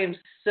 yes, I am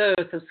so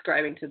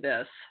subscribing to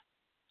this,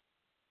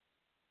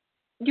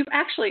 you've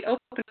actually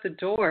opened the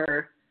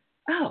door.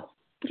 Oh,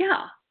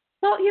 yeah.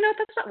 Well,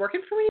 that's not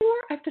working for me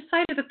anymore. I've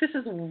decided that this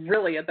is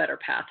really a better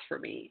path for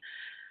me.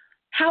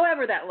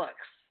 However that looks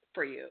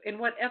for you, in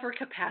whatever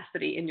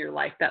capacity in your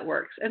life that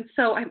works. And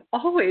so I'm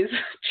always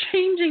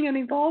changing and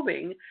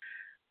evolving,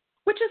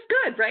 which is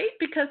good, right?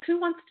 Because who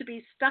wants to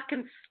be stuck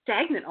and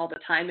stagnant all the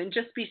time and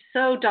just be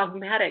so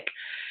dogmatic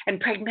and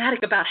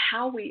pragmatic about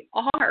how we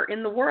are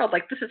in the world?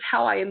 Like, this is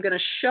how I am going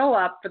to show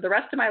up for the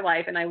rest of my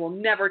life and I will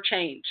never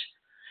change.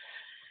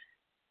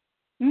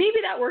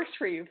 Maybe that works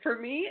for you. For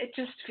me, it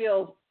just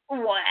feels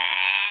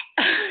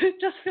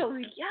it just feels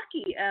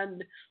yucky,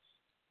 and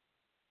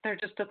there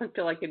just doesn't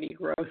feel like any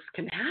growth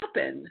can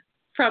happen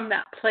from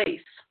that place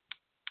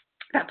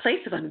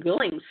of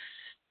unwilling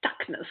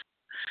stuckness.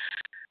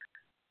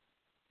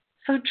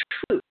 So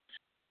truth,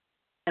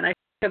 and I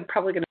think I'm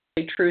probably going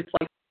to say truth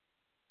like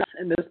this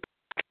in this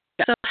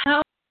podcast. So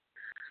how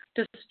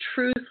does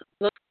truth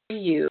look for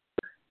you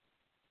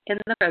in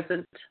the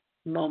present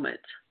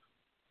moment?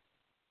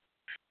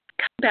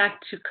 Come back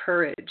to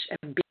courage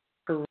and be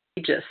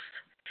courageous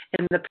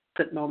in the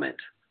present moment.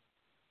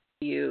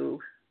 you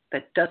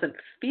that doesn't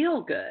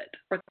feel good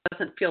or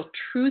doesn't feel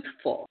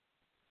truthful.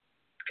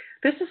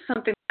 This is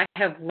something I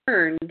have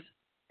learned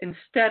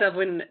instead of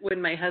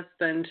when my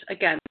husband,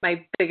 again,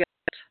 my biggest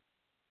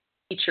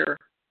teacher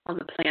on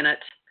the planet,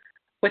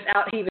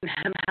 without even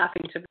him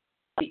having to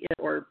be it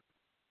or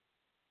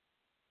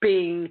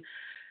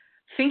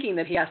thinking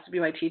that he has to be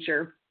my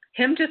teacher,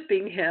 him just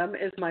being him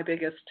is my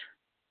biggest,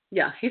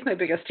 he's my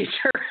biggest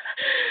teacher.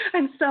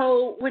 And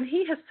so when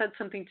he has said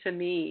something to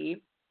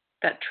me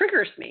that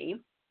triggers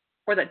me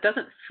or that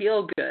doesn't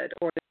feel good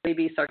or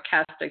maybe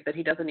sarcastic that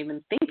he doesn't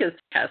even think is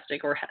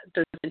sarcastic or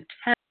doesn't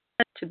intend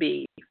to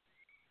be,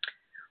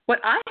 what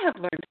I have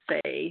learned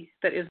to say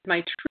that is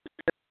my truth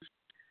is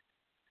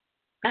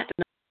that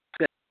does not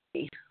feel good to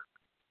me.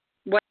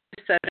 What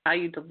you said, how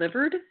you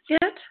delivered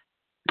it,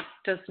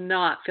 does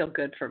not feel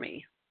good for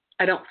me.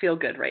 I don't feel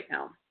good right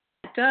now.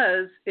 What it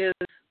does is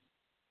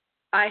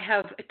I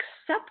have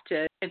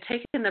accepted and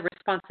taken the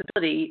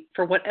responsibility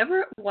for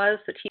whatever it was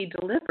that he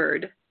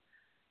delivered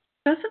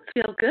doesn't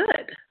feel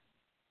good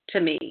to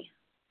me.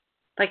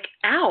 Like,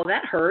 ow,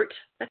 that hurt.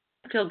 That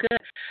doesn't feel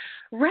good.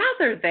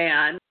 Rather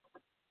than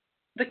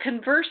the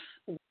converse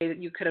way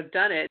that you could have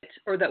done it,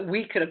 or that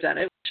we could have done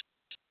it, which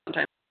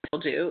sometimes people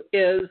do,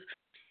 is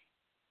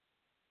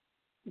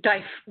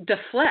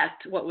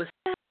deflect what was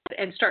said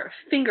and start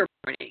finger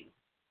pointing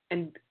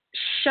and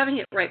shoving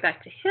it right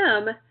back to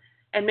him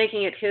and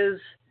making it his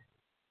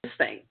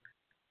thing,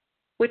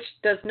 which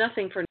does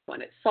nothing for no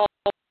one. It solves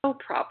no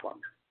problem.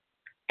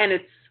 And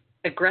it's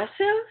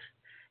aggressive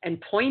and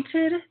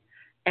pointed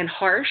and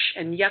harsh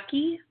and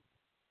yucky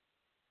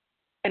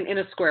and in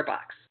a square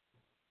box.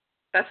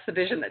 That's the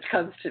vision that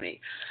comes to me.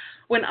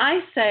 When I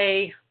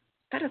say,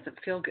 that doesn't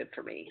feel good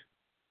for me,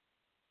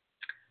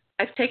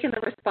 I've taken the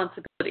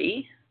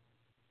responsibility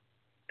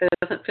that it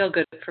doesn't feel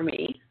good for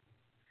me.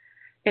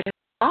 It has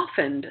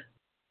softened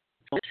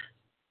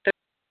the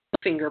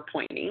finger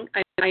pointing.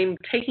 I'm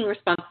taking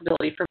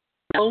responsibility for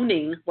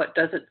owning what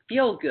doesn't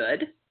feel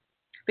good,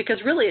 because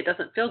really it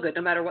doesn't feel good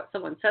no matter what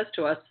someone says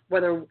to us,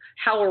 whether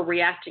how we're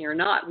reacting or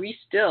not, we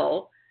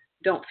still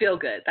don't feel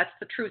good. That's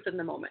the truth in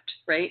the moment,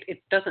 right?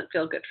 It doesn't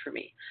feel good for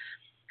me.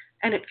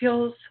 And it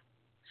feels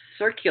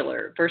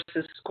circular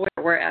versus square,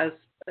 whereas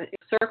a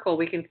circle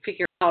we can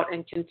figure out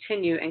and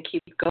continue and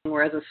keep going,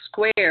 whereas a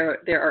square,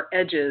 there are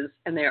edges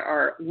and there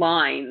are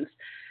lines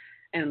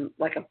and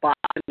like a box,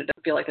 and it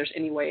doesn't feel like there's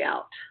any way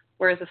out.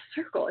 Whereas a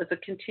circle is a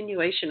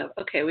continuation of,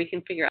 okay, we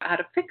can figure out how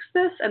to fix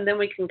this, and then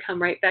we can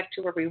come right back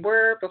to where we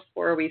were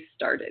before we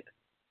started.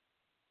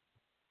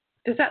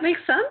 Does that make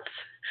sense?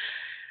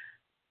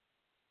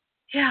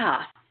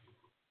 Yeah.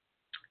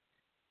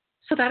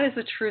 So that is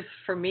the truth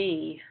for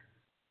me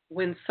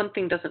when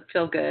something doesn't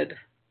feel good,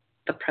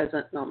 the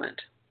present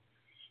moment.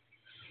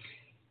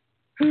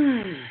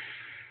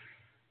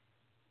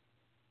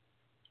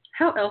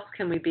 How else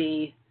can we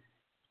be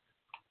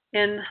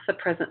in the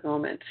present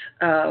moment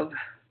of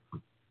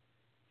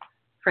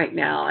right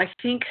now? I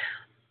think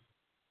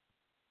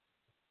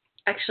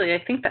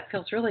that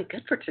feels really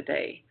good for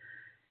today,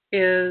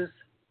 is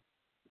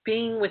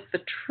being with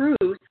the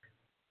truth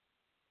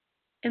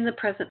in the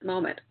present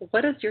moment.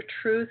 What does your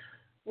truth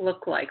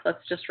look like?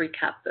 Let's just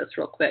recap this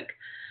real quick.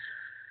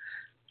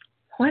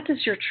 What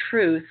does your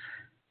truth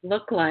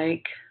look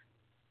like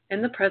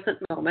in the present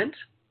moment,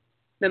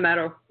 no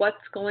matter what's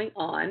going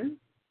on?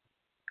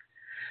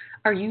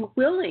 Are you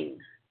willing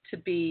to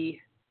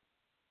be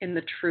in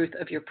the truth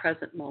of your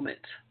present moment?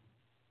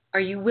 Are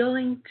you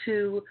willing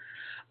to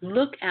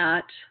look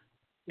at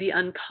the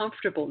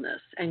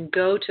uncomfortableness and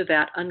go to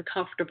that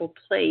uncomfortable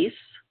place?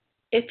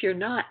 If you're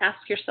not,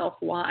 ask yourself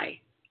why.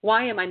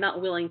 Why am I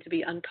not willing to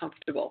be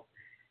uncomfortable?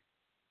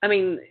 I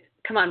mean,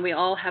 come on, we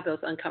all have those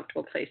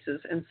uncomfortable places.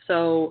 And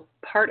so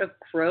part of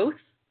growth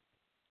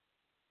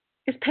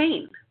is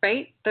pain,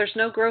 right? There's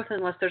no growth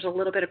unless there's a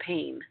little bit of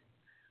pain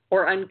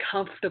or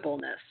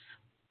uncomfortableness.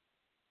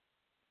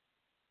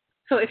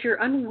 So if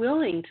you're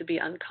unwilling to be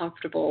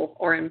uncomfortable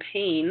or in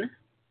pain,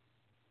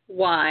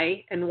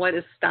 why and what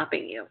is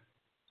stopping you?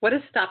 What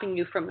is stopping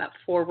you from that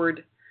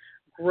forward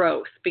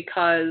growth?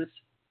 Because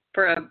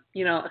for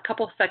a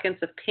couple seconds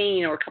of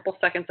pain or a couple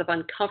seconds of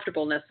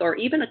uncomfortableness or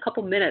even a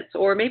couple minutes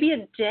or maybe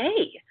a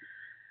day,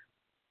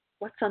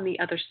 what's on the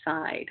other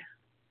side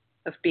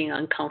of being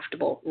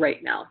uncomfortable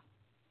right now?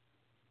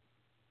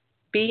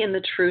 Be in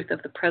the truth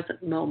of the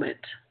present moment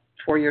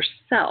for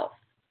yourself.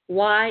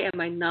 Why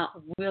am I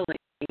not willing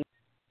to?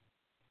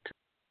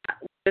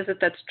 What is it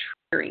that's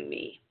triggering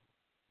me?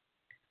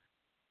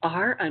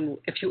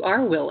 If you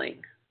are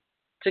willing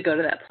to go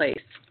to that place,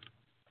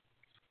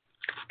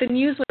 then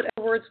use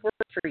whatever words work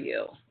for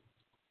you.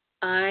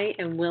 I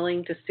am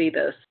willing to see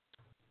this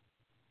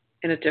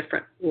in a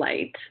different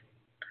light.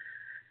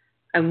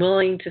 I'm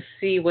willing to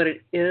see what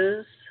it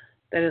is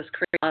that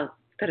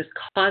is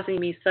causing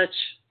me such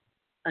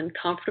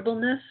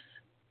uncomfortableness,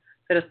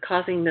 that is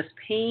causing this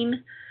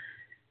pain.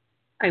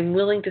 I'm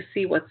willing to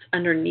see what's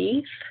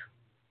underneath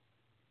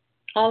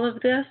all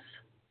of this.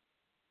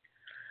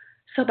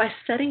 So by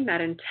setting that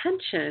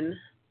intention,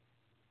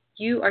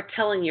 you are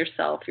telling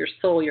yourself, your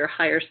soul, your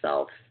higher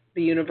self,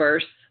 the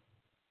universe,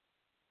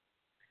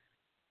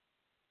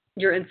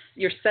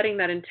 you're setting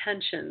that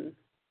intention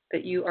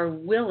that you are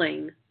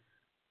willing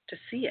to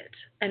see it.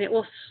 And it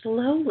will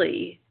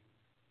slowly,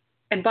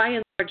 and by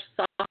and large,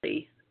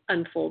 softly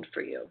unfold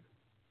for you.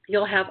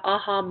 You'll have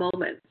aha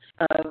moments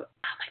of, oh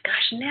my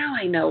gosh, now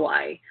I know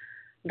why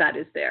that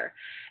is there.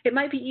 It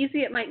might be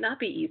easy, it might not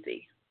be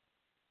easy.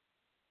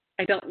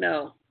 I don't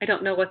know. I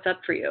don't know what's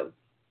up for you.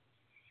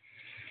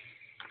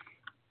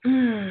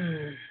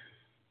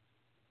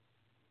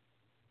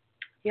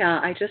 Yeah,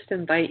 I just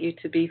invite you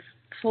to be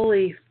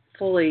fully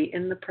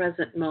in the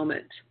present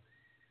moment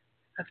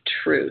of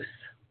truth.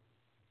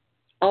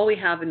 All we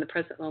have in the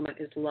present moment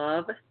is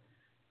love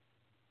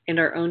and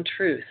our own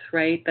truth,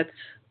 right?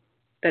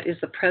 That is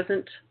the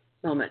present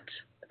moment.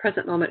 The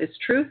present moment is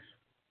truth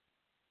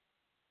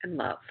and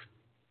love.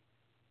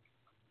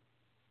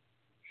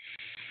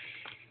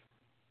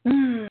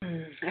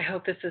 I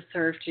hope this has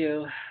served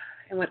you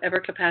in whatever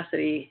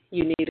capacity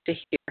you needed to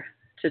hear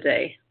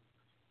today.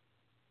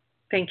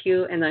 Thank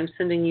you, and I'm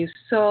sending you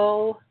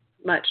so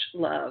much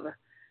love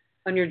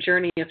on your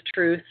journey of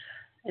truth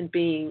and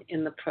being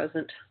in the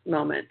present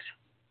moment.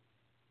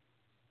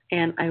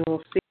 And I will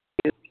see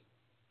you.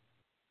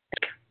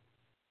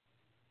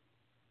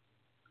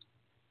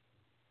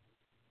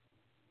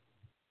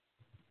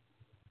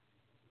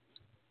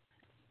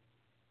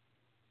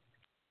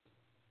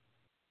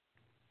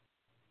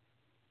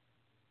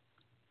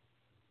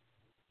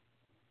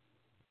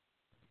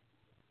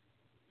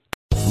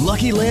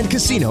 Lucky Land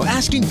Casino,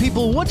 asking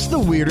people, what's the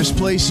weirdest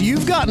place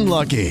you've gotten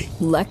lucky?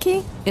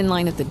 Lucky? In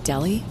line at the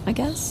deli, I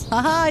guess?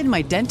 Aha, in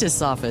my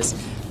dentist's office.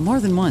 More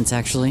than once,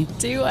 actually.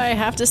 Do I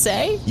have to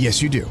say?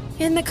 Yes, you do.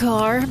 In the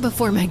car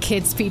before my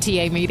kids'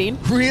 PTA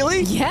meeting.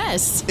 Really?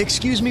 Yes.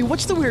 Excuse me,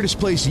 what's the weirdest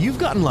place you've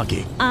gotten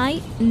lucky?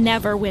 I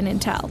never win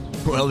and tell.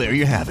 Well, there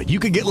you have it. You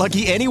can get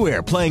lucky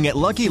anywhere, playing at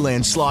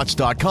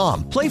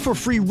LuckyLandSlots.com. Play for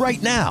free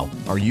right now.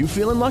 Are you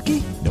feeling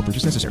lucky? No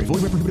purchase necessary.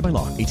 Void where prohibited by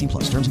law. 18+.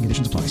 Terms and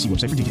conditions apply. See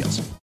website for details.